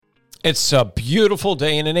It's a beautiful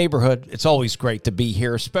day in the neighborhood. It's always great to be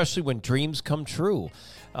here, especially when dreams come true.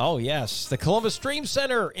 Oh, yes. The Columbus Dream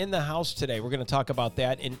Center in the house today. We're going to talk about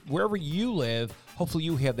that. And wherever you live, hopefully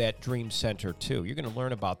you have that dream center too. You're going to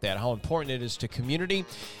learn about that, how important it is to community,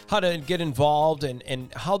 how to get involved,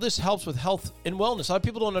 and how this helps with health and wellness. A lot of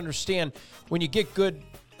people don't understand when you get good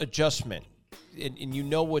adjustment. And you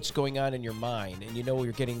know what's going on in your mind, and you know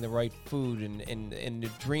you're getting the right food, and the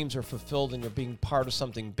dreams are fulfilled, and you're being part of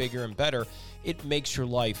something bigger and better, it makes your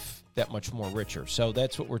life that much more richer. So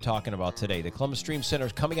that's what we're talking about today. The Columbus Dream Center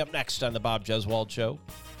is coming up next on the Bob Jeswald Show.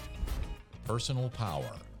 Personal power,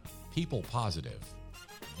 people positive,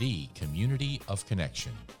 the community of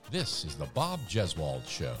connection. This is the Bob Jeswald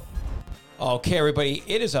Show. Okay, everybody,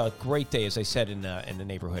 it is a great day, as I said, in the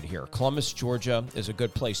neighborhood here. Columbus, Georgia is a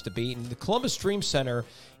good place to be, and the Columbus Dream Center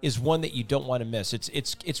is one that you don't want to miss.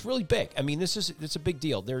 It's really big. I mean, it's a big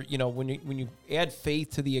deal. There, when you add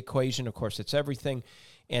faith to the equation, of course, it's everything,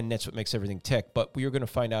 and that's what makes everything tick. But we are going to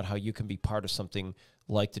find out how you can be part of something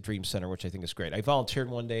like the Dream Center, which I think is great. I volunteered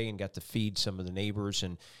one day and got to feed some of the neighbors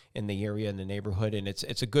and in the area, in the neighborhood, and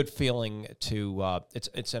it's a good feeling to.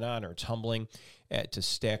 It's an honor. It's humbling to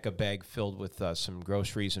stack a bag filled with some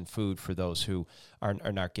groceries and food for those who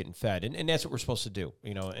are not getting fed, and that's what we're supposed to do,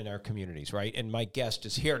 in our communities, right? And my guest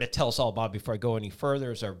is here to tell us all about it. Before I go any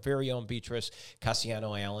further, is our very own Beatrice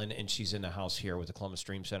Casiano-Allen, and she's in the house here with the Columbus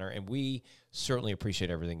Dream Center, and we certainly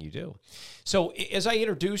appreciate everything you do. So as I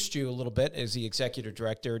introduced you a little bit as the executive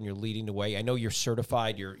director, and you're leading the way, I know you're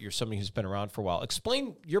certified, you're somebody who's been around for a while.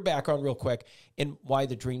 Explain your background real quick and why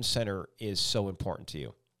the Dream Center is so important to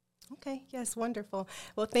you. Okay. Yes. Wonderful.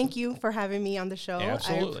 Well, thank you for having me on the show.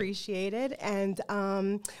 Absolutely. I appreciate it. And,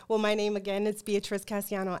 my name again is Beatrice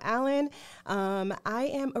Casiano-Allen. I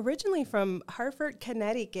am originally from Hartford,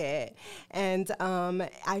 Connecticut, and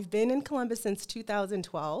I've been in Columbus since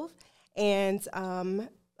 2012. And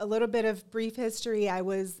a little bit of brief history. I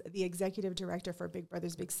was the executive director for Big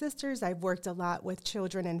Brothers Big Sisters. I've worked a lot with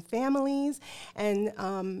children and families, and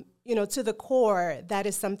to the core, that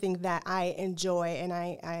is something that I enjoy and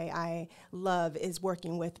I love, is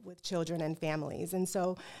working with children and families. And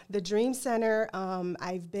so the Dream Center,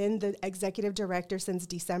 I've been the executive director since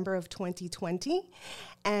December of 2020.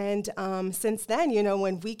 And since then,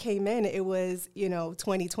 when we came in, it was,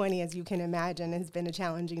 2020, as you can imagine, has been a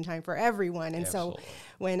challenging time for everyone. And Absolutely. So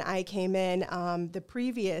when I came in, the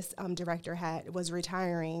previous director was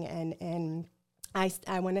retiring, and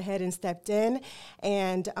I went ahead and stepped in,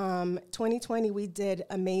 and 2020 we did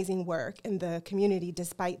amazing work in the community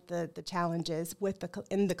despite the challenges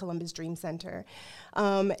in the Columbus Dream Center.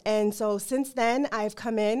 And so since then, I've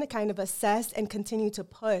come in, kind of assessed, and continue to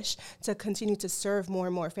push to continue to serve more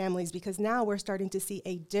and more families, because now we're starting to see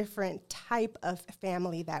a different type of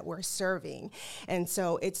family that we're serving. And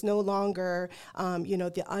so it's no longer,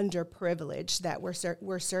 the underprivileged that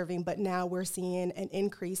we're serving, but now we're seeing an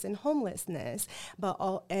increase in homelessness,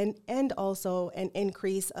 and also an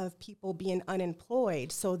increase of people being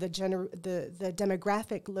unemployed. So the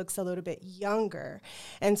demographic looks a little bit younger.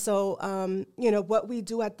 And so, what we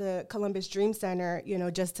do at the Columbus Dream Center,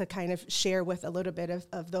 just to kind of share with a little bit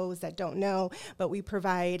of those that don't know, but we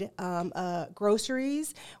provide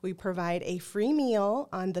groceries, we provide a free meal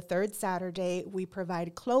on the third Saturday, we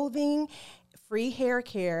provide clothing, free hair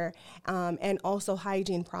care, and also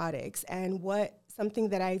hygiene products. And something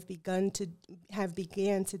that I've began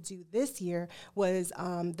to do this year was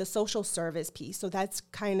the social service piece. So that's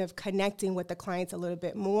kind of connecting with the clients a little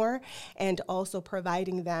bit more, and also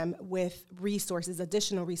providing them with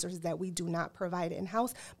additional resources that we do not provide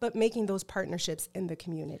in-house, but making those partnerships in the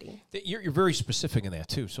community. You're very specific in that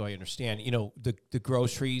too, so I understand. The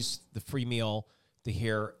groceries, the free meal, the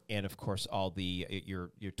hair, and of course all the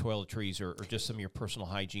your toiletries or just some of your personal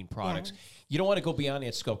hygiene products. Yeah. You don't want to go beyond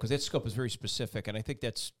that scope, because that scope is very specific, and I think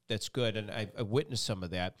that's good. And I witnessed some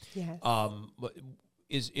of that. Yes.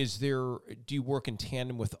 Do you work in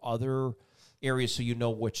tandem with other areas so you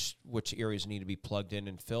know which areas need to be plugged in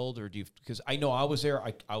and filled, or do you? Because I know I was there.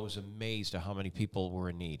 I was amazed at how many people were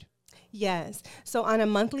in need. Yes. So on a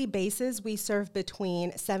monthly basis, we serve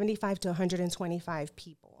between 75 to 125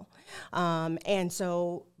 people. And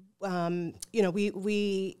so,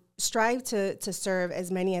 we strive to serve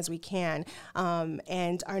as many as we can.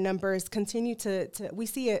 And our numbers continue we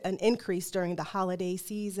see an increase during the holiday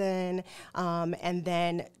season, and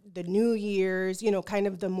then the New Year's, kind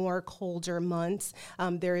of the more colder months,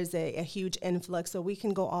 there is a huge influx. So we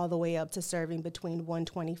can go all the way up to serving between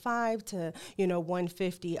 125 to,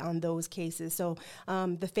 150 on those cases. So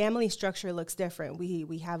the family structure looks different.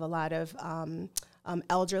 We have a lot of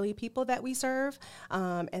elderly people that we serve,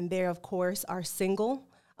 and they, of course, are single.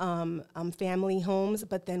 family homes,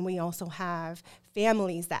 but then we also have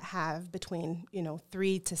families that have between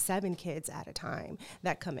 3 to 7 kids at a time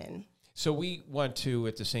that come in. So we want to,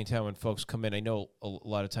 at the same time when folks come in, I know a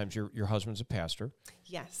lot of times your husband's a pastor.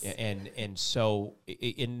 Yes. And so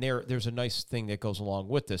in there's a nice thing that goes along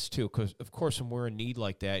with this too, because of course when we're in need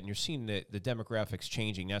like that, and you're seeing the demographics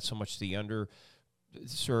changing, not so much the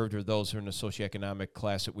underserved or those who are in a socioeconomic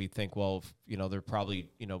class that we think, well, they're probably,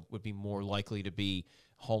 would be more likely to be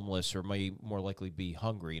homeless or may more likely be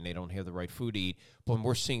hungry and they don't have the right food to eat. But when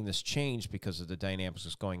we're seeing this change because of the dynamics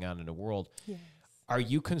that's going on in the world, Yes. Are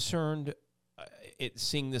you concerned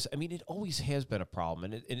seeing this? I mean, it always has been a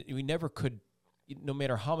problem, and we never could, no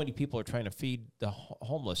matter how many people are trying to feed the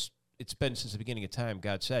homeless, it's been since the beginning of time.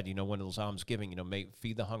 God said, one of those almsgiving,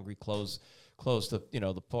 feed the hungry, clothe the,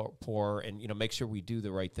 the poor, and, make sure we do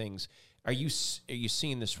the right things. Are you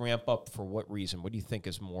seeing this ramp up for what reason? What do you think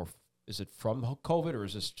is more, is it from COVID or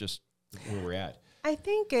is this just where we're at? I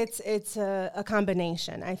think it's a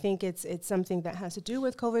combination. I think it's something that has to do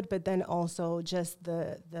with COVID, but then also just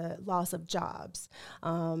the loss of jobs.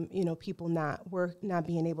 People not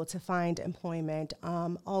being able to find employment.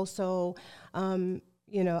 I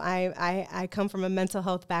come from a mental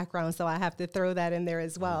health background, so I have to throw that in there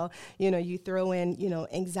as well. You throw in,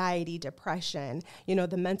 anxiety, depression,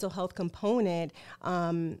 the mental health component.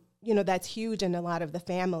 That's huge in a lot of the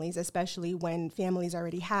families, especially when families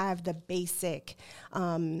already have the basic,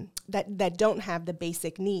 that don't have the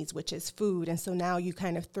basic needs, which is food. And so now you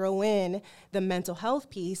kind of throw in the mental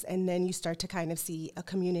health piece, and then you start to kind of see a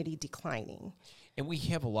community declining. And we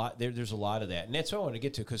have a lot there's a lot of that. And that's what I want to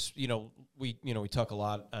get to, because, we talk a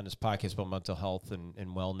lot on this podcast about mental health and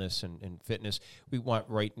wellness and fitness. We want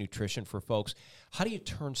right nutrition for folks. How do you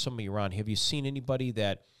turn somebody around? Have you seen anybody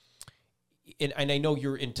that, and I know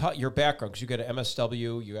you're in your background, because you got an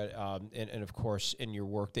MSW, you got and of course in your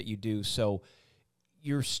work that you do. So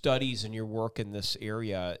your studies and your work in this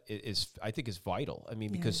area is I think is vital. I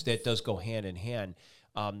mean, because that does go hand in hand.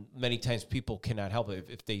 Many times people cannot help it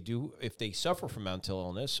if they suffer from mental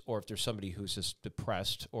illness, or if there's somebody who's just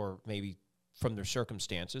depressed, or maybe from their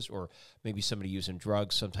circumstances, or maybe somebody using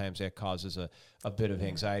drugs. Sometimes that causes a bit of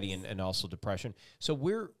anxiety and also depression. So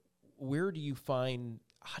where do you find?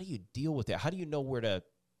 How do you deal with that? How do you know where to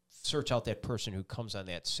search out that person who comes on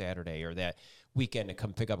that Saturday or that weekend to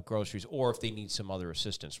come pick up groceries, or if they need some other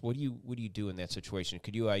assistance? What do you do in that situation?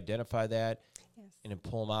 Could you identify that and then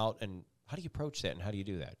pull them out? And how do you approach that, and how do you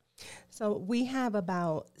do that? So we have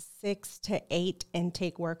about 6 to 8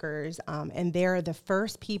 intake workers, and they're the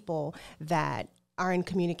first people that are in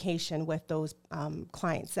communication with those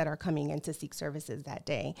clients that are coming in to seek services that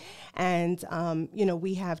day. And,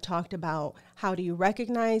 we have talked about how do you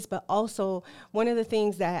recognize, but also one of the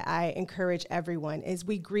things that I encourage everyone is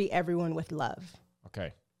we greet everyone with love.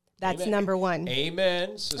 Okay. That's Amen. number one.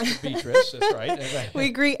 Amen, Sister Beatrice. That's right.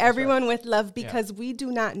 We greet everyone with love, because we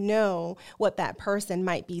do not know what that person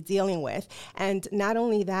might be dealing with. And not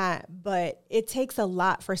only that, but it takes a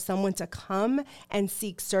lot for someone to come and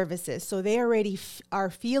seek services. So they already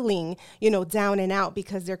are feeling, down and out,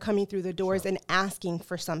 because they're coming through the doors and asking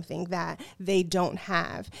for something that they don't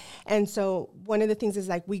have. And so one of the things is,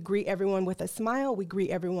 like, we greet everyone with a smile, we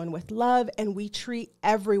greet everyone with love, and we treat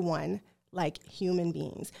everyone like human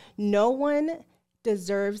beings. No one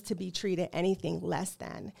deserves to be treated anything less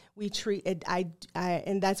than. We treat it,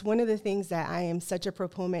 and that's one of the things that I am such a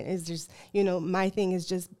proponent is just, my thing is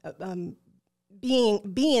just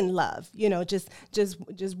being love,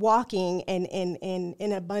 just walking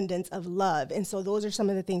in abundance of love. And so those are some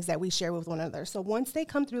of the things that we share with one another. So once they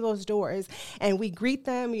come through those doors and we greet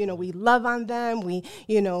them, we love on them, we,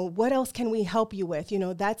 what else can we help you with?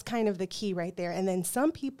 That's kind of the key right there. And then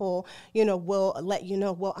some people, will let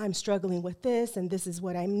well, I'm struggling with this, and this is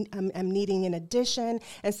what I'm needing in addition.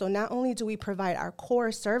 And so not only do we provide our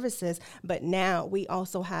core services, but now we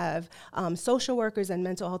also have social workers and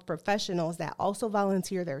mental health professionals that also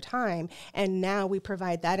volunteer their time. And now we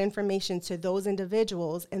provide that information to those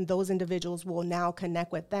individuals, and those individuals will now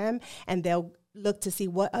connect with them, and they'll look to see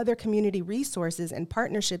what other community resources and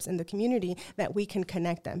partnerships in the community that we can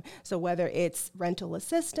connect them. So whether it's rental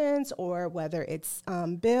assistance, or whether it's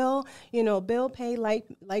bill pay,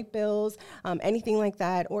 light bills, anything like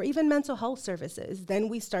that, or even mental health services, then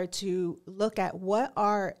we start to look at what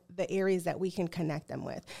are the areas that we can connect them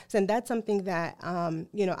with. So, and that's something that,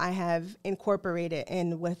 I have incorporated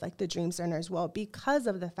in with like the Dream Center as well, because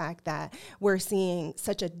of the fact that we're seeing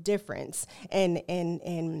such a difference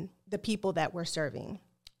in the people that we're serving.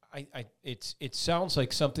 It sounds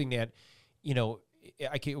like something that,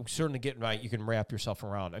 I can certainly get right. You can wrap yourself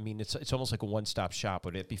around. I mean, it's almost like a one-stop shop.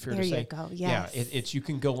 Would it be fair to say? There you go. Yes. Yeah, it's you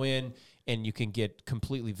can go in and you can get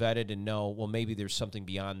completely vetted and know, well, maybe there's something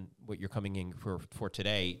beyond what you're coming in for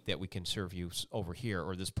today that we can serve you over here,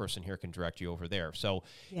 or this person here can direct you over there. So,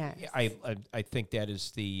 yes. I think that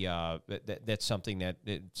is that's something that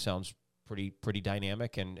it sounds pretty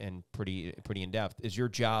dynamic and pretty in depth. Is your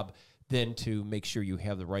job then to make sure you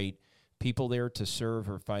have the right people there to serve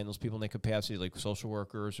or find those people in that capacity, like social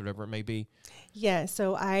workers or whatever it may be? Yeah,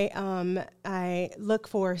 so I look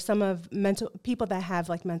for some of people that have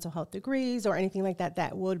like mental health degrees or anything like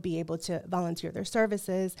that would be able to volunteer their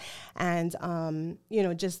services, and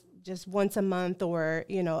just once a month or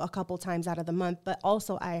a couple times out of the month. But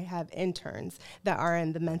also I have interns that are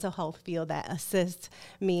in the mental health field that assist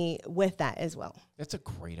me with that as well. That's a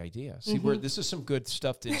great idea. See, this is some good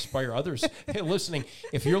stuff to inspire others listening.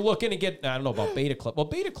 If you're looking to get, I don't know about Beta Club. Well,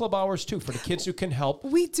 Beta Club hours too for the kids who can help.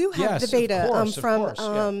 We do have the Beta of course.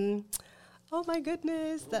 Oh my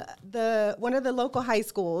goodness! The one of the local high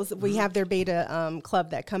schools, we have their Beta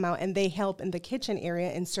club that come out, and they help in the kitchen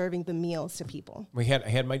area in serving the meals to people. I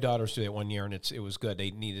had my daughters do that one year, and it was good.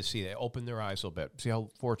 They need to see, they open their eyes a little bit, see how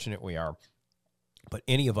fortunate we are. But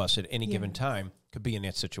any of us at any given time could be in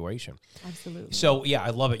that situation. Absolutely. So yeah, I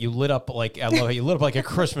love it. You lit up like a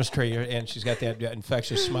Christmas tree, and she's got that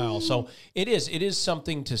infectious smile. So it is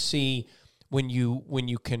something to see. When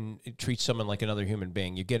you can treat someone like another human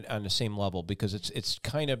being, you get on the same level, because it's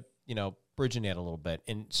kind of, bridging that a little bit.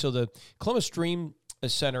 And so the Columbus Dream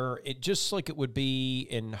Center, it just like it would be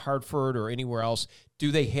in Hartford or anywhere else,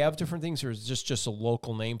 do they have different things, or is this just a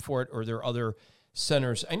local name for it, or are there other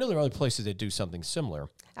centers? I know there are other places that do something similar.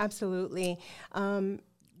 Absolutely.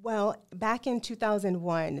 Well, back in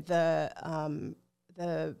 2001,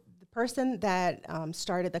 the person that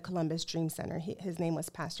started the Columbus Dream Center, his name was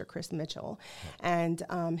Pastor Chris Mitchell, and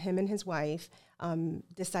him and his wife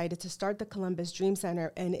decided to start the Columbus Dream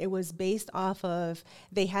Center, and it was based off of,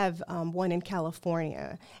 they have one in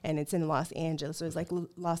California, and it's in Los Angeles, so it's like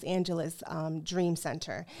Los Angeles Dream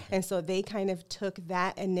Center, and so they kind of took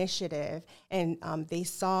that initiative, and they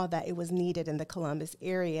saw that it was needed in the Columbus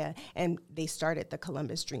area, and they started the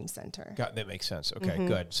Columbus Dream Center. That makes sense. Okay,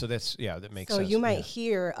 good. So that makes sense. So you might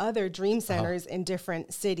hear other dream centers in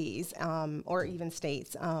different cities or even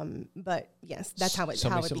states, but yes, that's how it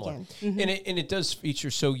began. And it does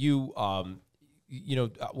feature. So you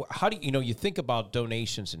how do you think about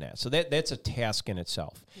donations and that? So that's a task in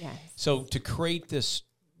itself. Yes. So to create this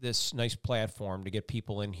nice platform to get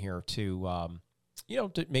people in here to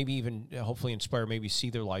to maybe even hopefully inspire, maybe see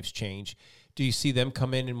their lives change. Do you see them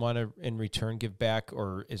come in and want to in return give back,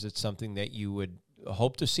 or is it something that you would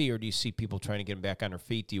hope to see, or do you see people trying to get them back on their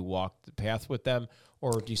feet? Do you walk the path with them,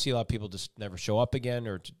 or do you see a lot of people just never show up again,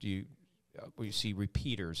 or do you see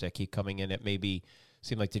repeaters that keep coming in that maybe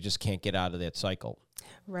seem like they just can't get out of that cycle?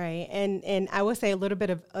 Right. And I would say a little bit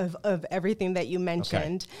of everything that you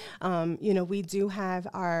mentioned. Okay. We do have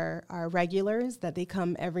our regulars that they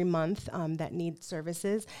come every month that need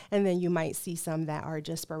services. And then you might see some that are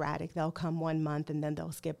just sporadic. They'll come 1 month and then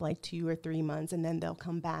they'll skip like 2 or 3 months and then they'll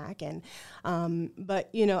come back. And but,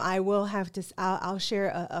 I will have to, I'll share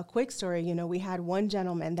a quick story. We had one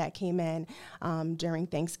gentleman that came in during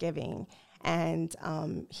Thanksgiving. And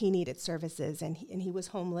he needed services, and he was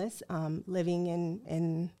homeless, living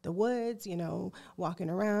in the woods, walking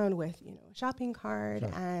around with, a shopping cart.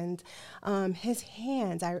 Sure. And his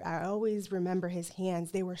hands, I always remember his hands,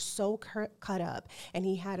 they were so cut up, and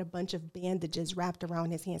he had a bunch of bandages wrapped around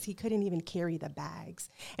his hands. He couldn't even carry the bags.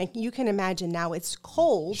 And you can imagine now it's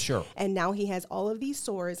cold, sure. And now he has all of these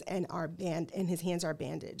sores and and his hands are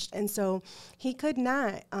bandaged. And so he could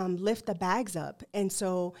not lift the bags up. And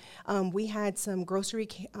so we had some grocery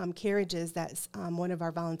carriages that one of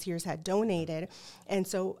our volunteers had donated. And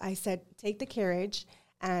so I said, take the carriage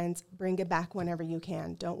and bring it back whenever you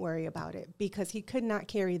can. Don't worry about it, because he could not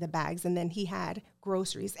carry the bags. And then he had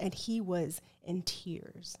groceries, and he was in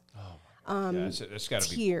tears. Oh, it's got to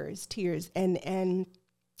be tears. And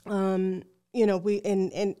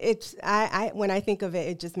it's, when I think of it,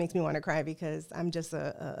 it just makes me want to cry, because I'm just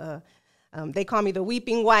they call me the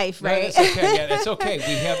weeping wife, right? No, that's okay. Yeah, that's okay.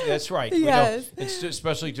 That's right. Yes. It's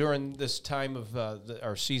especially during this time of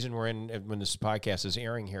our season we're in, when this podcast is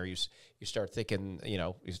airing here. you start thinking,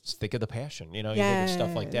 you think of the passion, you think of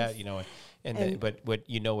stuff like that, but what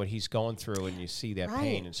what he's going through, and you see that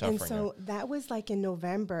pain and suffering. And so that was like in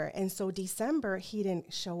November. And so December, he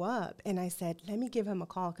didn't show up. And I said, let me give him a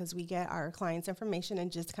call, because we get our clients' information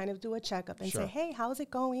and just kind of do a checkup and say, hey, how's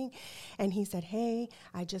it going? And he said, hey,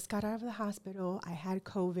 I just got out of the hospital. I had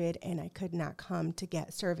COVID and I could not come to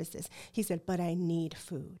get services. He said, but I need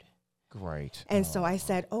food. Great. And so I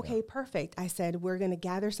said, okay, perfect. I said, we're going to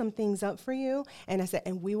gather some things up for you. And I said,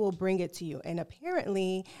 and we will bring it to you. And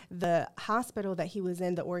apparently the hospital that he was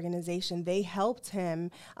in, the organization, they helped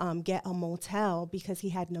him get a motel because he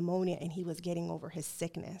had pneumonia and he was getting over his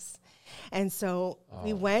sickness. And so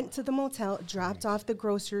we went to the motel, dropped off the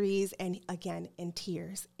groceries, and again, in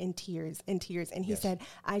tears. And he said,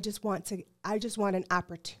 I just want an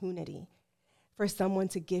opportunity for someone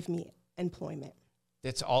to give me employment.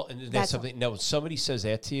 That's all. And that's something. No, when somebody says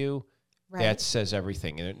that to you, right, that says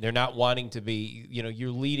everything. And they're not wanting to be, you're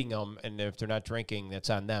leading them. And if they're not drinking, that's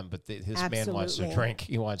on them. But his man wants to drink.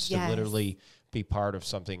 He wants to literally be part of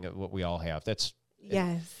something that what we all have. That's.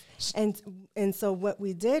 Yes. And so what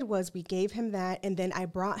we did was we gave him that, and then I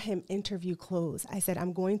brought him interview clothes. I said,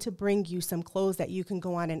 I'm going to bring you some clothes that you can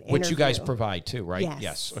go on and interview. Which you guys provide too, right?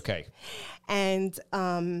 Yes. Okay. And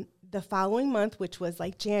the following month, which was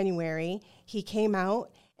like January, he came out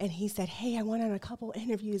and he said, hey, I went on a couple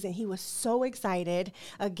interviews, and he was so excited,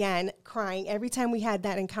 again, crying. Every time we had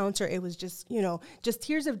that encounter, it was just, just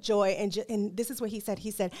tears of joy. And this is what he said.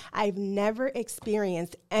 He said, I've never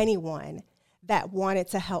experienced anyone that wanted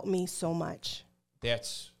to help me so much.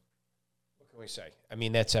 That's, what can we say? I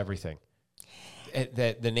mean, that's everything.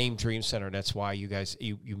 The name Dream Center, that's why you guys,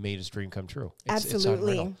 you made his dream come true.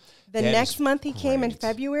 Absolutely. The next month he came in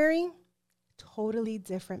February, totally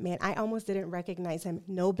different, man. I almost didn't recognize him.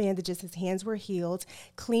 No bandages. His hands were healed,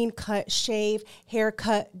 clean cut, shave,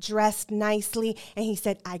 haircut, dressed nicely. And he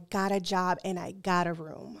said, I got a job and I got a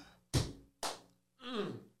room.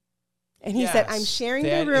 And he said, I'm sharing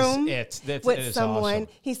the room with someone. Awesome.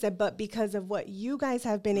 He said, but because of what you guys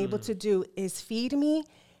have been able to do is feed me,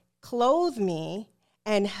 clothe me,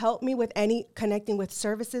 and help me with connecting with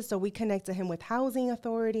services. So we connected him with Housing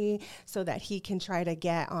Authority so that he can try to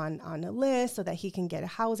get on a list, so that he can get a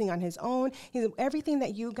housing on his own. He said, everything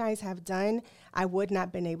that you guys have done, I would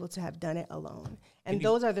not been able to have done it alone. And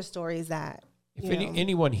those are the stories that, if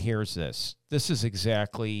anyone hears this is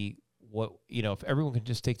exactly what, if everyone can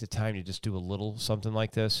just take the time to just do a little something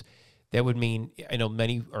like this, that would mean, I know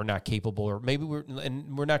many are not capable, or maybe we're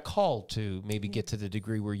not called to maybe get to the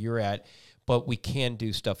degree where you're at, but we can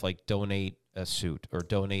do stuff like donate a suit or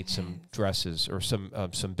donate some dresses or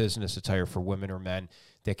some business attire for women or men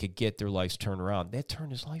that could get their lives turned around. That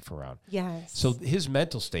turned his life around. Yes. So his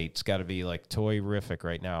mental state's got to be like terrific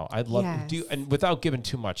right now. I'd love to do, and without giving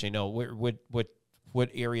too much, I know what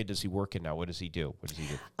area does he work in now? What does he do?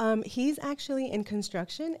 He's actually in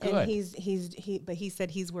construction. Good. And but he said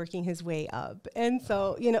he's working his way up. And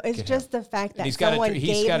so, it's just the fact that someone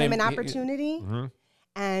gave him an opportunity,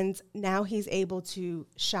 and now he's able to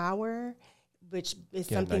shower, which is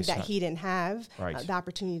something that he didn't have the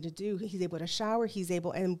opportunity to do. He's able to shower.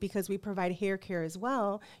 And because we provide hair care as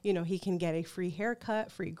well, he can get a free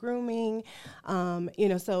haircut, free grooming.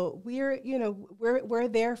 So we're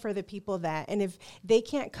there for the people that, and if they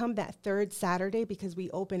can't come that third Saturday, because we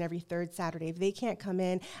open every third Saturday, if they can't come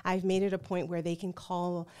in, I've made it a point where they can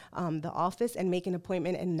call the office and make an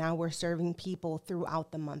appointment. And now we're serving people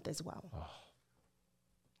throughout the month as well. Oh.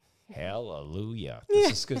 Hallelujah.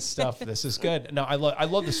 This is good stuff. This is good. No, I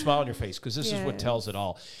love the smile on your face, because this is what tells it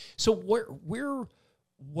all. So what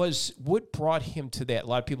brought him to that? A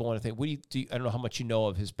lot of people want to think, I don't know how much you know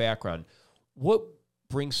of his background. What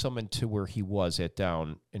brings someone to where he was at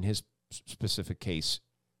down in his specific case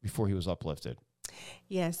before he was uplifted?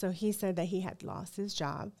 Yeah, so he said that he had lost his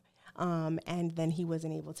job. And then he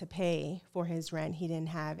wasn't able to pay for his rent. He doesn't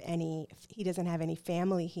have any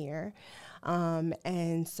family here.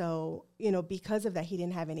 And so, because of that, he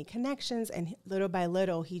didn't have any connections, and little by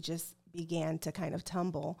little, he just began to kind of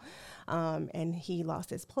tumble. And he lost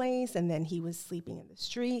his place, and then he was sleeping in the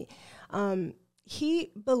street.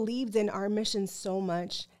 He believed in our mission so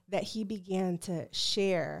much that he began to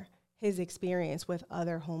share his experience with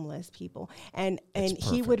other homeless people. And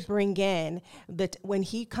he would bring in, when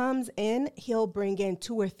he comes in, he'll bring in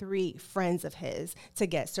 2 or 3 friends of his to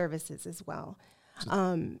get services as well.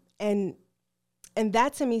 And and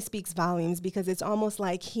that to me speaks volumes, because it's almost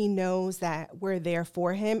like he knows that we're there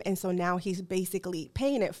for him. And so now he's basically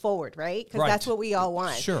paying it forward, right? Because that's what we all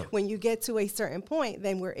want. Sure. When you get to a certain point,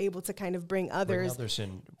 then we're able to kind of bring others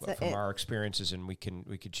in from our experiences, and we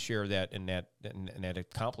could share that and that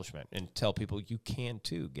accomplishment and tell people you can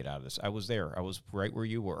too get out of this. I was there. I was right where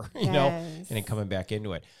you were, you know, and then coming back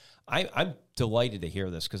into it. I'm delighted to hear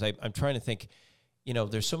this, because I'm trying to think, you know,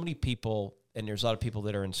 there's so many people, and there's a lot of people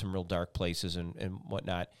that are in some real dark places and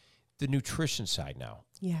whatnot. The nutrition side now,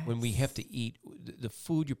 when we have to eat the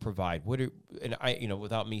food you provide, and I, you know,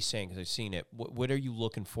 without me saying, because I've seen it, what are you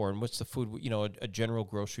looking for, and what's the food? You know, a general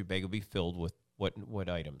grocery bag will be filled with what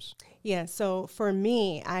items? Yeah. So for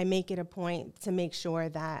me, I make it a point to make sure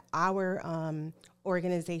that our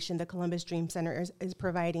organization, the Columbus Dream Center, is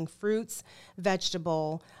providing fruits,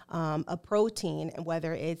 vegetable, a protein,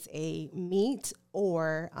 whether it's a meat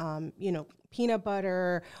or, you know, peanut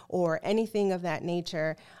butter or anything of that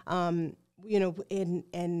nature. You know,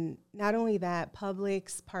 and not only that,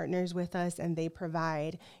 Publix partners with us, and they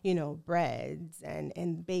provide, you know, breads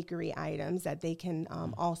and bakery items that they can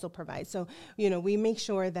also provide. So, you know, we make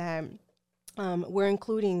sure that we're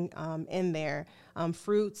including in there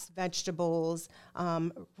fruits, vegetables,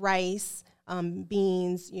 rice,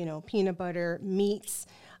 beans, you know, peanut butter, meats.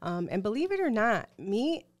 And believe it or not,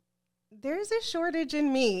 meat, there's a shortage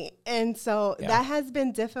in meat. And so that has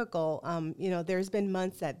been difficult. You know, there's been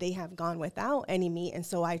months that they have gone without any meat. And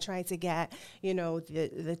so I try to get, you know,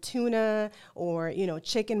 the tuna or, you know,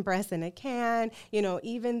 chicken breast in a can. You know,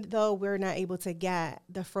 even though we're not able to get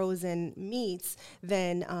the frozen meats,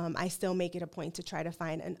 then I still make it a point to try to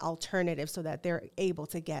find an alternative so that they're able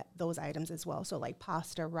to get those items as well. So like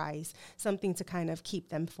pasta, rice, something to kind of keep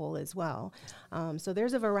them full as well. So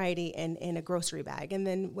there's a variety in a grocery bag. And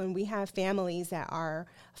then when we have families that are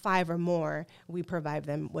 5 or more, we provide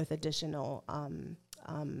them with additional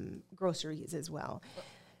groceries as well.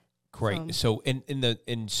 Great. So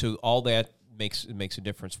so all that makes a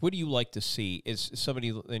difference. What do you like to see? Is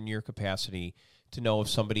somebody in your capacity to know if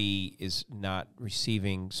somebody is not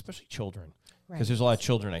receiving, especially children, because there's a lot of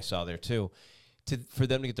children I saw there too, for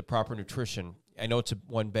them to get the proper nutrition. I know it's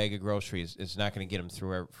one bag of groceries. It's not going to get them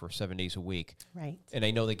through for 7 days a week. Right. And I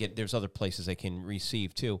know there's other places they can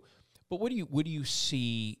receive too. But what do you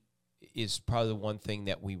see is probably the one thing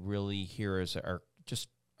that we really hear is our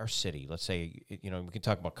city? Let's say, you know, we can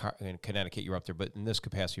talk about in Connecticut, you're up there, but in this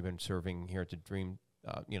capacity, you've been serving here at the Dream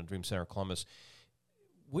Center Columbus.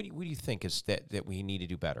 What do you think is that we need to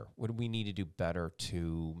do better? What do we need to do better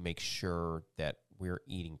to make sure that we're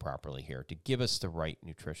eating properly here, to give us the right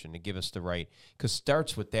nutrition, to give us the right, because it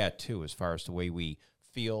starts with that too, as far as the way we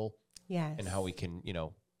feel and how we can, you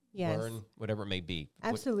know, learn, whatever it may be.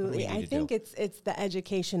 Absolutely. I think it's the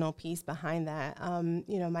educational piece behind that.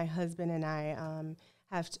 You know, my husband and I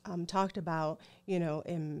have talked about, you know,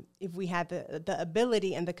 if we had the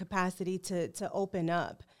ability and the capacity to open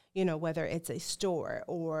up, you know, whether it's a store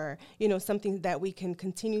or, you know, something that we can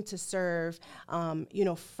continue to serve, you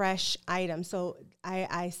know, fresh items. So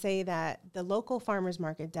I say that the local farmers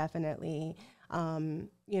market definitely,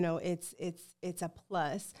 you know, it's a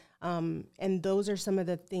plus. And those are some of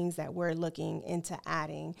the things that we're looking into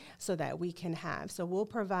adding so that we can have. So we'll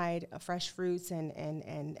provide fresh fruits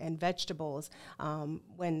and vegetables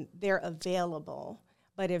when they're available.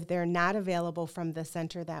 But if they're not available from the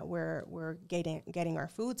center that we're getting our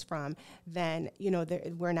foods from, then, you know,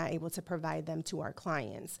 we're not able to provide them to our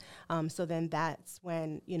clients. So then that's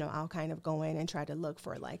when, you know, I'll kind of go in and try to look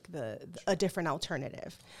for like a different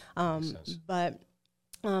alternative. But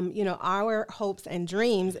you know, our hopes and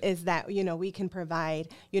dreams is that, you know, we can provide,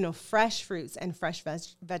 you know, fresh fruits and fresh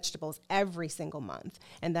vegetables every single month.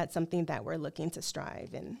 And that's something that we're looking to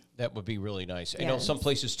strive in. That would be really nice. Yes. I know some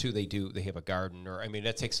places too, they have a garden, or, I mean,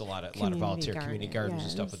 that takes a lot of volunteer community gardens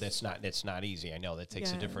and stuff, but that's not easy. I know that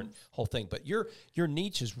takes a different whole thing, but your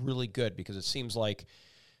niche is really good, because it seems like,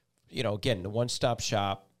 you know, again, the one-stop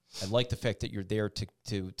shop. I like the fact that you're there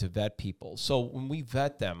to vet people. So when we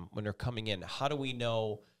vet them, when they're coming in, how do we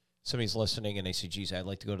know somebody's listening and they say, geez, I'd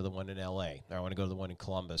like to go to the one in L.A., or I want to go to the one in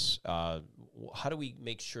Columbus? How do we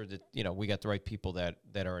make sure that, you know, we got the right people that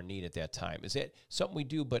are in need at that time? Is it something we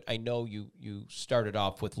do? But I know you started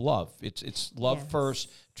off with love. It's love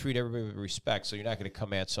first, treat everybody with respect. So you're not going to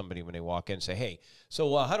come at somebody when they walk in and say, hey,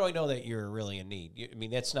 so how do I know that you're really in need? I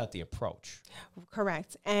mean, that's not the approach.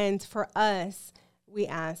 Correct. And for us, we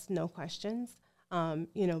ask no questions,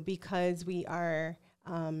 you know, because we are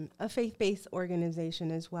a faith-based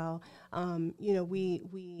organization as well. You know,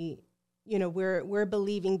 we we're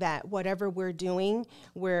believing that whatever we're doing,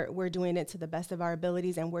 we're doing it to the best of our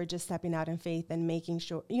abilities, and we're just stepping out in faith and making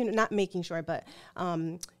sure, not making sure, but,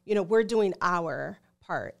 we're doing our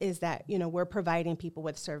part, is that, we're providing people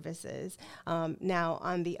with services. Now,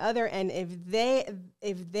 on the other end,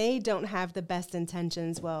 if they don't have the best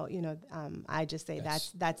intentions, well, I just say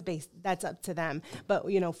that's up to them.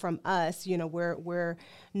 But, from us,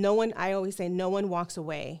 I always say no one walks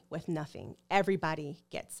away with nothing. Everybody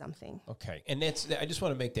gets something. Okay. And I just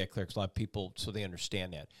want to make that clear, because a lot of people, so they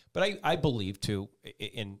understand that. But I believe too,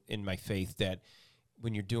 in my faith, that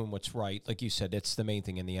when you're doing what's right, like you said, that's the main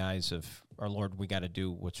thing in the eyes of our Lord. We got to do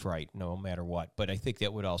what's right, no matter what. But I think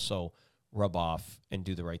that would also rub off and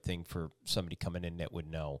do the right thing for somebody coming in that would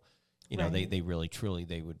know, Right. they really, truly,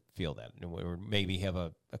 they would feel that, or maybe have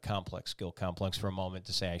a skill complex for a moment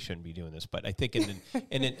to say, I shouldn't be doing this. But I think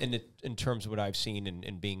in terms of what I've seen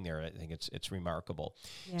and being there, I think it's remarkable.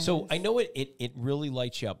 Yes. So I know it really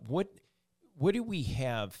lights you up. What do we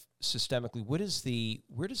have systemically? Where does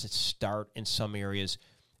it start in some areas?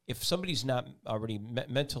 If somebody's not already,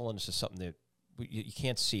 mental illness is something that you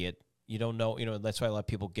can't see it. You don't know, that's why a lot of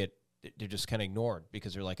people they're just kind of ignored,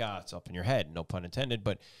 because they're like, it's up in your head, no pun intended.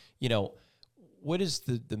 But, what is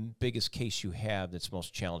the biggest case you have that's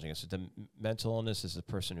most challenging? Is it the mental illness? Is it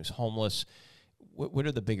the person who's homeless? What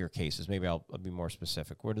are the bigger cases? Maybe I'll be more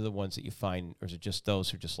specific. What are the ones that you find, or is it just those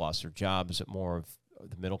who just lost their job? Is it more of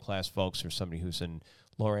the middle class folks, or somebody who's in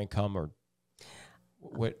lower income, or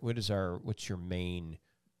what's your main?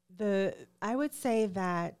 I would say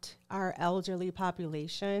that our elderly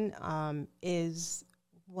population is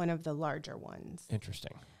one of the larger ones.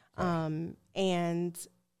 Interesting. And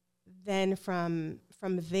then from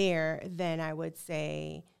there, then I would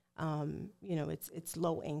say, it's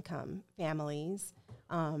low income families,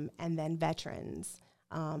 and then veterans,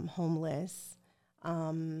 homeless,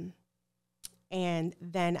 and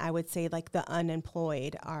then I would say like the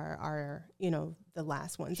unemployed are the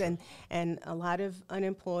last ones. Sure. And a lot of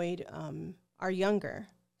unemployed are younger.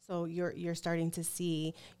 So you're starting to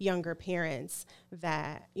see younger parents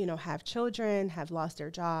that, have children, have lost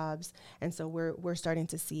their jobs. And so we're starting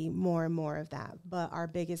to see more and more of that. But our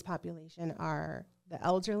biggest population are the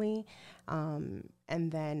elderly. And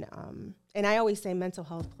then, and I always say mental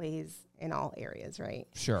health plays in all areas, right?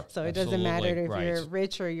 Sure. So it doesn't matter if right. you're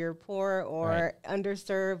rich or you're poor or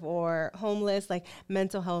underserved or homeless, like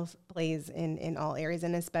mental health plays in all areas.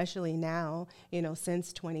 And especially now,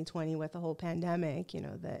 since 2020 with the whole pandemic,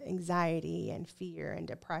 the anxiety and fear and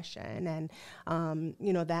depression and,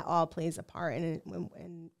 that all plays a part.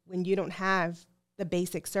 And when you don't have the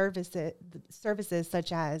basic services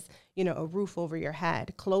such as, a roof over your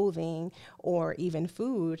head, clothing, or even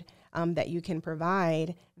food that you can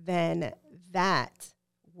provide, then that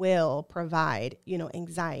will provide,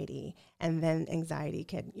 anxiety. And then anxiety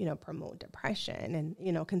can, promote depression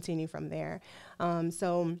and, continue from there. It's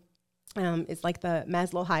like the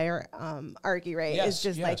Maslow hierarchy, right? Yes, it's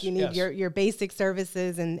just like you need your basic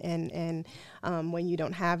services, and when you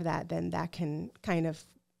don't have that, then that can kind of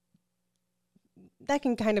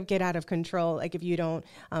get out of control, like if you don't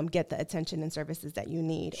get the attention and services that you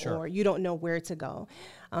need. Sure. Or you don't know where to go.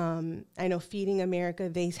 I know Feeding America,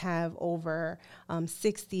 they have over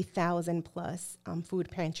 60,000 plus food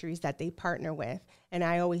pantries that they partner with. And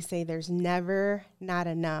I always say there's never not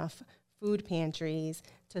enough food pantries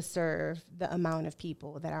to serve the amount of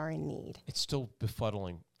people that are in need. It's still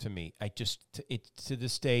befuddling to me. To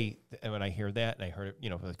this day, when I hear that, and I heard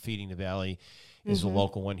it, like Feeding the Valley is a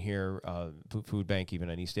local one here, food bank, even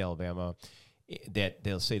in East Alabama, that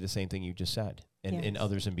they'll say the same thing you just said, and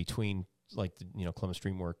others in between, like Columbus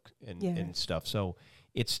Dreamwork and stuff. So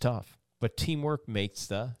it's tough, but teamwork makes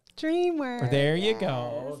the dream work. There you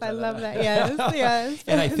go. I love that. Yes.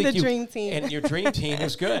 And I think the dream team. And your dream team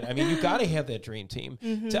is good. I mean, you got to have that dream team.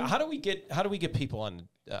 So how do we get people on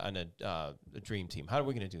a dream team? How are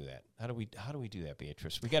we going to do that? How do we do that,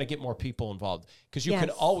 Beatrice? We got to get more people involved, because you can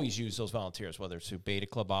always use those volunteers, whether it's through Beta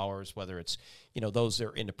Club hours, whether it's those that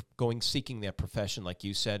are seeking that profession, like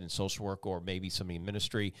you said, in social work, or maybe somebody in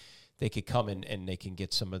ministry. They could come in and they can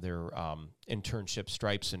get some of their internship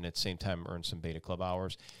stripes, and at the same time earn some Beta Club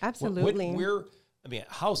hours. Absolutely.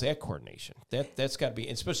 How's that coordination? That's got to be,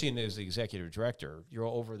 especially as the executive director, you're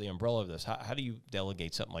over the umbrella of this. How do you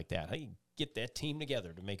delegate something like that? How do you get that team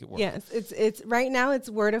together to make it work? Yes, it's right now it's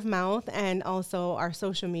word of mouth, and also our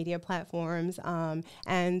social media platforms, and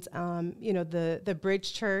the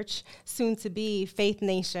Bridge Church, soon to be Faith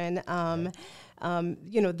Nation.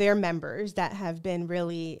 Their members that have been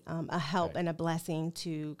really a help and a blessing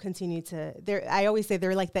to continue to. I always say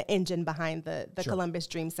they're like the engine behind the Columbus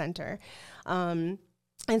Dream Center.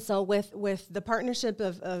 And so with the partnership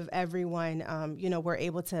of everyone, we're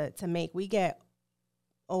able to we get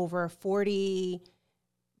over 40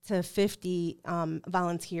 to 50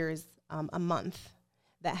 volunteers a month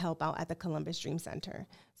that help out at the Columbus Dream Center.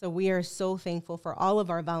 So we are so thankful for all of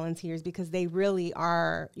our volunteers because they really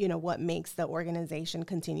are, what makes the organization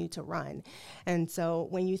continue to run. And so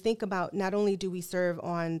when you think about, not only do we serve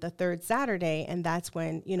on the third Saturday, and that's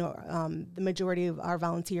when, the majority of our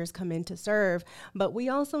volunteers come in to serve, but we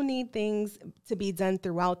also need things to be done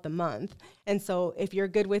throughout the month. And so if you're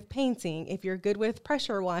good with painting, if you're good with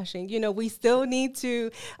pressure washing, we still need to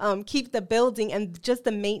keep the building and just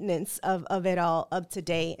the maintenance of it all up to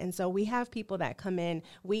date. And so we have people that come in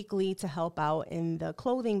weekly to help out in the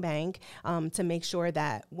clothing bank to make sure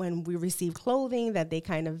that when we receive clothing that they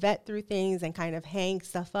kind of vet through things and kind of hang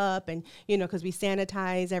stuff up, and because we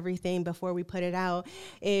sanitize everything before we put it out.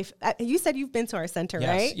 If you said you've been to our center,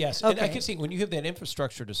 right? Yes. Okay. And I can see when you have that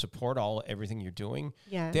infrastructure to support everything you're doing.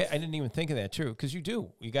 Yes. I didn't even think of that too, because you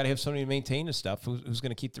got to have somebody to maintain the stuff who's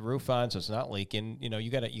going to keep the roof on so it's not leaking. You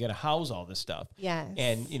got to house all this stuff. Yes.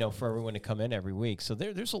 And for everyone to come in every week. So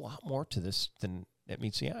there's a lot more to this than that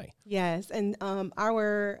meets the eye. Yes, and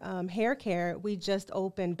our hair care, we just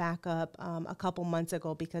opened back up a couple months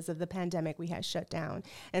ago because of the pandemic. We had shut down,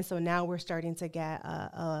 and so now we're starting to get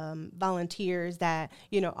volunteers that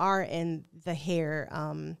are in the hair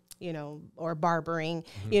or barbering,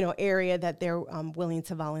 area that they're willing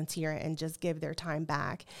to volunteer and just give their time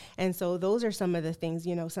back. And so those are some of the things,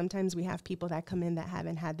 sometimes we have people that come in that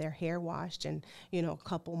haven't had their hair washed in, a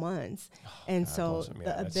couple months. And God, so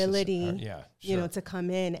the ability, to come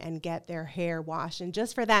in and get their hair washed. And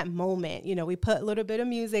just for that moment, we put a little bit of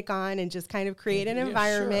music on and just kind of create an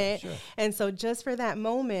environment. Sure. And so just for that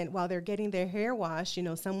moment, while they're getting their hair washed,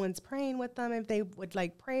 someone's praying with them if they would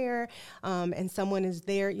like prayer, and someone is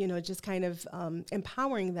there, just kind of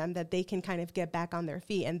empowering them that they can kind of get back on their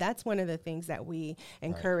feet. And that's one of the things that we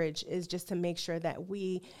encourage is just to make sure that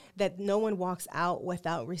that no one walks out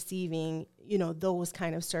without receiving, those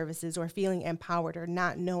kind of services or feeling empowered or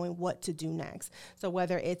not knowing what to do next. So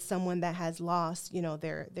whether it's someone that has lost,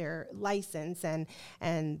 their license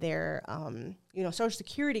and their, Social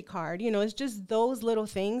Security card, it's just those little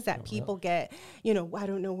things that people get, I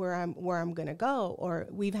don't know where I'm going to go. Or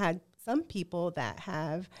we've had some people that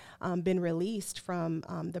have been released from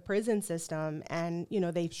the prison system and,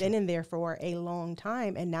 they've been in there for a long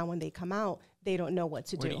time. And now when they come out, they don't know what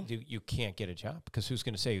to do. You can't get a job because who's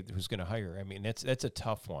going to say who's going to hire? I mean, that's a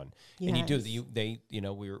tough one. Yes.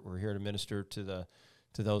 And we're here to minister to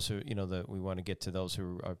those who, that we want to get to those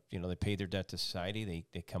who are, they pay their debt to society.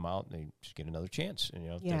 They come out and they just get another chance. And,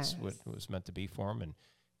 that's what it was meant to be for them.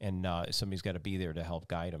 And somebody's got to be there to help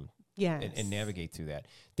guide them. Yes. And navigate through that.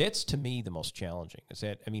 That's, to me, the most challenging.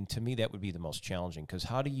 To me, that would be the most challenging because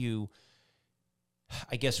how do you,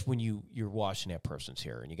 I guess when you're washing that person's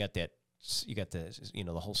hair and you got the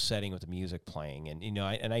the whole setting with the music playing and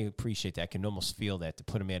I appreciate that. I can almost feel that to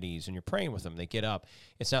put them at ease and you're praying with them. They get up.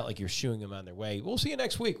 It's not like you're shooing them on their way. We'll see you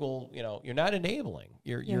next week. Well, you're not enabling.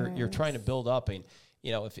 You're trying to build up and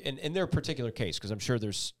if in their particular case, because I'm sure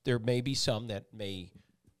there may be some that may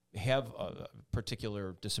have a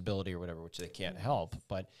particular disability or whatever, which they can't help.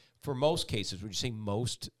 But for most cases, would you say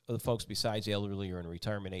most of the folks besides the elderly are in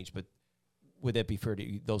retirement age, but would that be fair to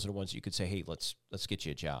you? Those are the ones you could say, hey, let's get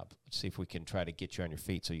you a job. Let's see if we can try to get you on your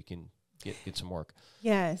feet so you can get some work.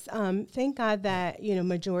 Yes. Thank God that,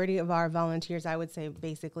 majority of our volunteers, I would say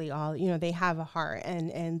basically all, they have a heart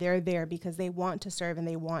and they're there because they want to serve and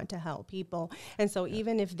they want to help people. And so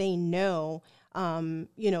even if they know,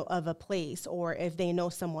 of a place or if they know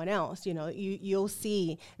someone else, you'll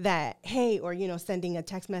see that, hey, or, sending a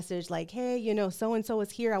text message like, hey, so-and-so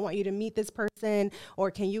is here. I want you to meet this person, or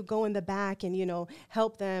can you go in the back and,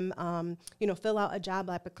 help them, fill out a job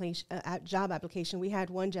application. We had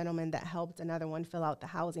one gentleman that helped another one fill out the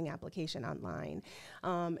housing application online.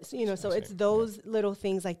 So it's those little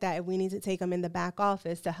things like that. If we need to take them in the back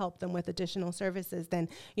office to help them with additional services, then,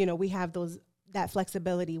 we have that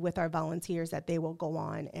flexibility with our volunteers that they will go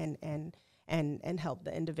on and help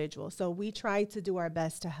the individual. So we try to do our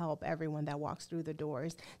best to help everyone that walks through the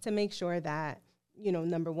doors to make sure that,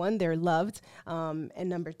 number one, they're loved. And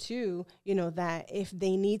number two, that if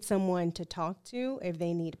they need someone to talk to, if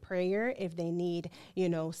they need prayer, if they need,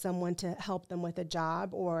 someone to help them with a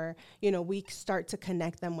job or, we start to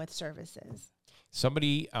connect them with services.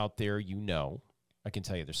 Somebody out there, I can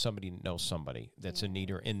tell you there's somebody who knows somebody that's in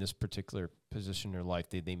need or in this particular position in their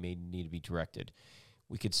life they may need to be directed.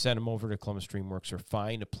 We could send them over to Columbus DreamWorks or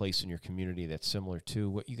find a place in your community that's similar to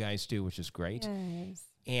what you guys do, which is great. Yes.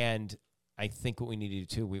 And I think what we need to do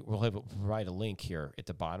too, we'll provide a link here at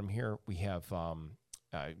the bottom here. We have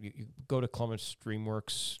you go to Columbus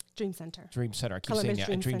DreamWorks. Dream Center. Dream Center. I keep Columbus saying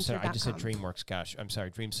that. Dream Center. I just said DreamCenter.com. DreamWorks. Gosh, I'm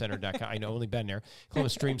sorry. DreamCenter.com. I know, only been there.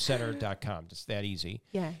 ColumbusDreamCenter.com. It's that easy.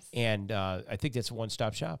 Yes. And I think that's a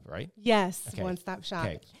one-stop shop, right? Yes, Okay. one-stop shop.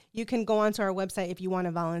 Okay. You can go onto our website if you want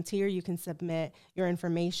to volunteer. You can submit your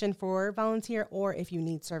information for volunteer, or if you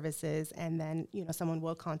need services, and then someone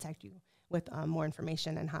will contact you with more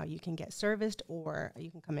information on how you can get serviced, or you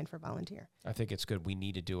can come in for volunteer. I think it's good. We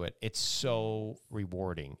need to do it. It's so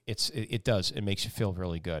rewarding. It does. It makes you feel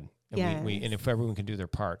really good. And Yes. and if everyone can do their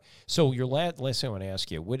part. So your last thing I want to ask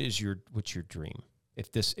you, what's your dream?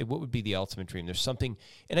 What would be the ultimate dream? There's something,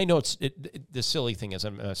 and I know the silly thing is,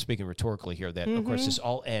 I'm speaking rhetorically here, that of course this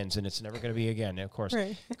all ends and it's never going to be again. And of course,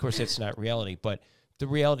 Right. That's not reality. But the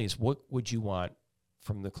reality is, what would you want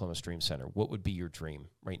from the Columbus Dream Center? What would be your dream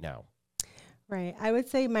right now? Right. I would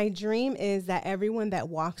say my dream is that everyone that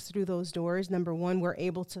walks through those doors, number one, we're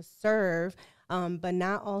able to serve, but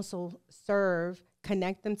not also serve,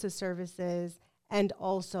 connect them to services, and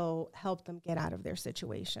also help them get out of their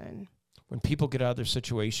situation. When people get out of their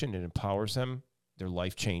situation, it empowers them. Their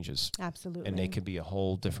life changes. Absolutely. And they can be a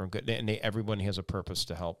whole different good. And everyone has a purpose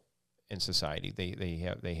to help in society.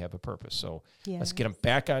 They have a purpose. So let's get them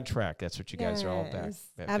back on track. That's what you guys are all back.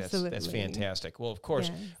 Absolutely. That's fantastic. Well, of course,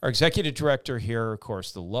 Yes. our executive director here, of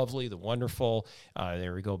course, the lovely, the wonderful,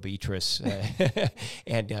 there we go, Beatrice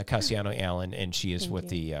and Casiano-Allen, and she is with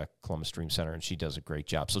the Columbus Dream Center, and she does a great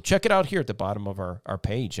job. So check it out here at the bottom of our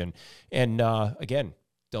page. And again,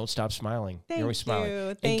 don't stop smiling. You're always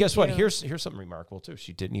smiling. And guess what? Here's something remarkable too.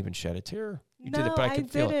 She didn't even shed a tear. You did it, but I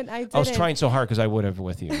could feel it. I was trying so hard because I would have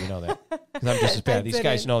with you. You know that. Because I'm just as bad. These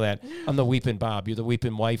guys know that. I'm the weeping Bob. You're the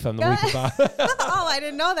weeping wife. I'm the weeping Bob. Oh, I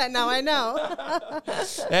didn't know that. Now I know.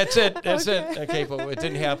 That's it. Okay, but it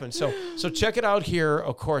didn't happen. So check it out here.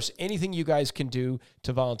 Of course, anything you guys can do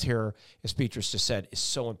to volunteer, as Beatrice just said, is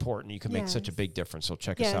so important. You can make such a big difference. So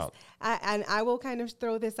check us out. And I will kind of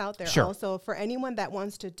throw this out there also. For anyone that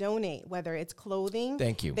wants to donate, whether it's clothing,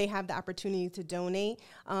 thank you, they have the opportunity to donate.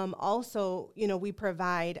 Also, we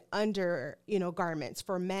provide garments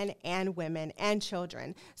for men and women and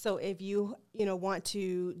children. So if you want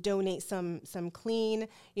to donate some clean,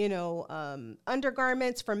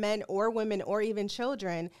 undergarments for men or women or even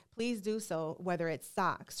children, please do so, whether it's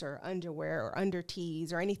socks or underwear or under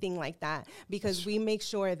tees or anything like that, because we make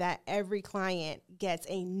sure that every client gets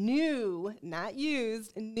a new, not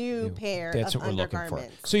used, new pair That's of what we're looking for.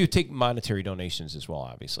 undergarments. So you take monetary donations as well,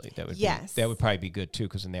 obviously. That would Yes. that would probably be good too,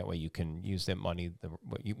 because in that way you can use that money,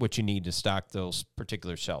 what you need to stock those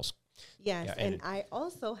particular shelves. Yes, Yeah, and I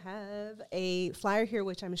also have a flyer here,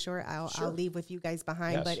 which I'm sure I'll leave with you guys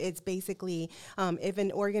behind. Yes. But it's basically if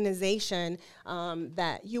an organization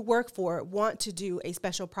that you work for want to do a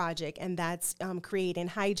special project, and that's creating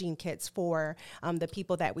hygiene kits for the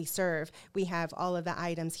people that we serve. We have all of the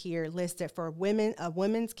items here listed for women, a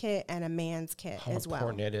women's kit and a man's kit as well. How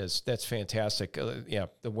important it is. That's fantastic. The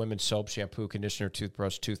women's soap, shampoo, conditioner,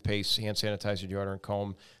 toothbrush, toothpaste, hand sanitizer, deodorant,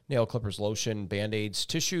 comb, nail clippers, lotion, Band-Aids,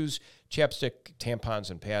 tissues, chapstick,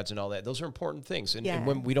 tampons, and pads, and all that. Those are important things. And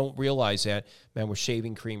when we don't realize that, man, we're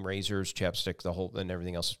shaving cream, razors, chapstick, and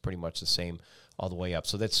everything else is pretty much the same all the way up.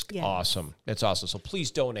 So that's awesome. That's awesome. So please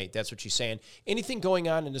donate. That's what she's saying. Anything going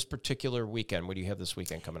on in this particular weekend? What do you have this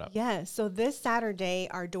weekend coming up? Yes. So this Saturday,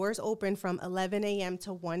 our doors open from 11 a.m.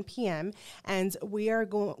 to 1 p.m. And we're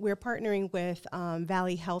partnering with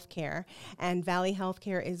Valley Healthcare. And Valley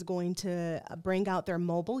Healthcare is going to bring out their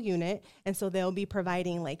mobile unit. And so they'll be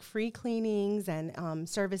providing like free cleanings and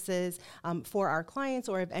services for our clients,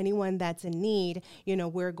 or if anyone that's in need,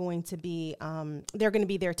 we're going to be, they're going to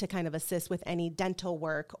be there to kind of assist with any dental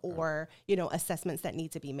work or, assessments that need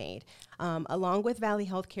to be made. Along with Valley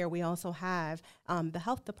Healthcare, we also have the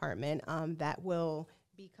health department that will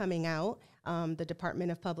be coming out, the Department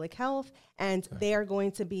of Public Health, and they are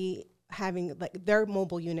going to be having, like, their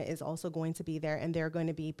mobile unit is also going to be there, and they're going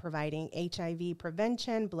to be providing HIV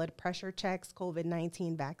prevention, blood pressure checks,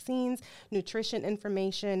 COVID-19 vaccines, nutrition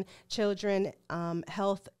information, children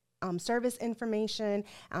health service information,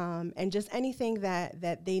 and just anything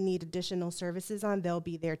that they need additional services on. They'll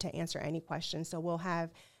be there to answer any questions. So we'll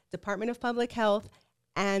have Department of Public Health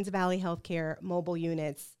and Valley Healthcare mobile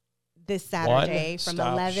units this Saturday from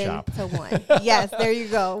One-stop 11 shop. to 1. Yes, there you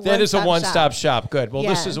go. That is a one-stop shop. shop. Good. Well,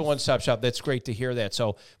 this is a Yes. one-stop shop. That's great to hear that.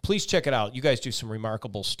 So please check it out. You guys do some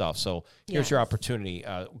remarkable stuff. So here's your Yes. opportunity.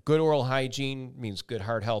 Good oral hygiene means good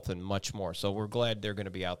heart health and much more. So we're glad they're going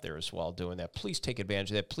to be out there as well doing that. Please take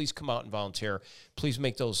advantage of that. Please come out and volunteer. Please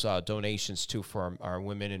make those donations, too, for our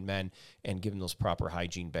women and men and give them those proper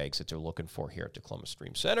hygiene bags that they're looking for here at the Columbus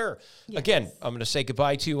Dream Center. Yes. Again, I'm going to say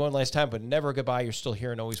goodbye to you one last time, but never goodbye. You're still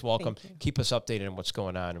here and always welcome. Keep us updated on what's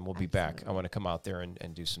going on, and we'll be back. I want to come out there and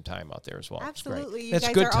do some time out there as well. Absolutely. You It's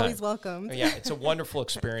guys great. are That's good always time. welcome. Yeah, it's a wonderful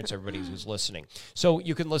experience, everybody who's listening. So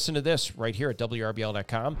you can listen to this right here at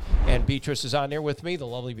WRBL.com. And Beatrice is on there with me, the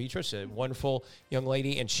lovely Beatrice, a wonderful young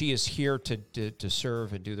lady, and she is here to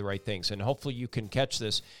serve and do the right things. And hopefully you can catch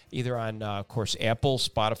this either on, of course, Apple,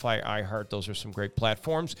 Spotify, iHeart. Those are some great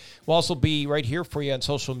platforms. We'll also be right here for you on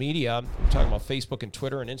social media. We're talking about Facebook and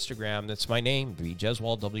Twitter and Instagram. That's my name, B.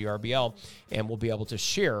 Jeswald, WRBL. And we'll be able to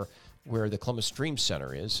share where the Columbus Dream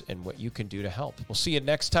Center is and what you can do to help. We'll see you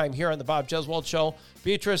next time here on the Bob Jeswald Show.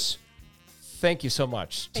 Beatrice, thank you so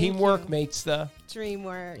much. Thank Teamwork you. makes the... Dream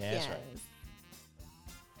work. That's Yes. right.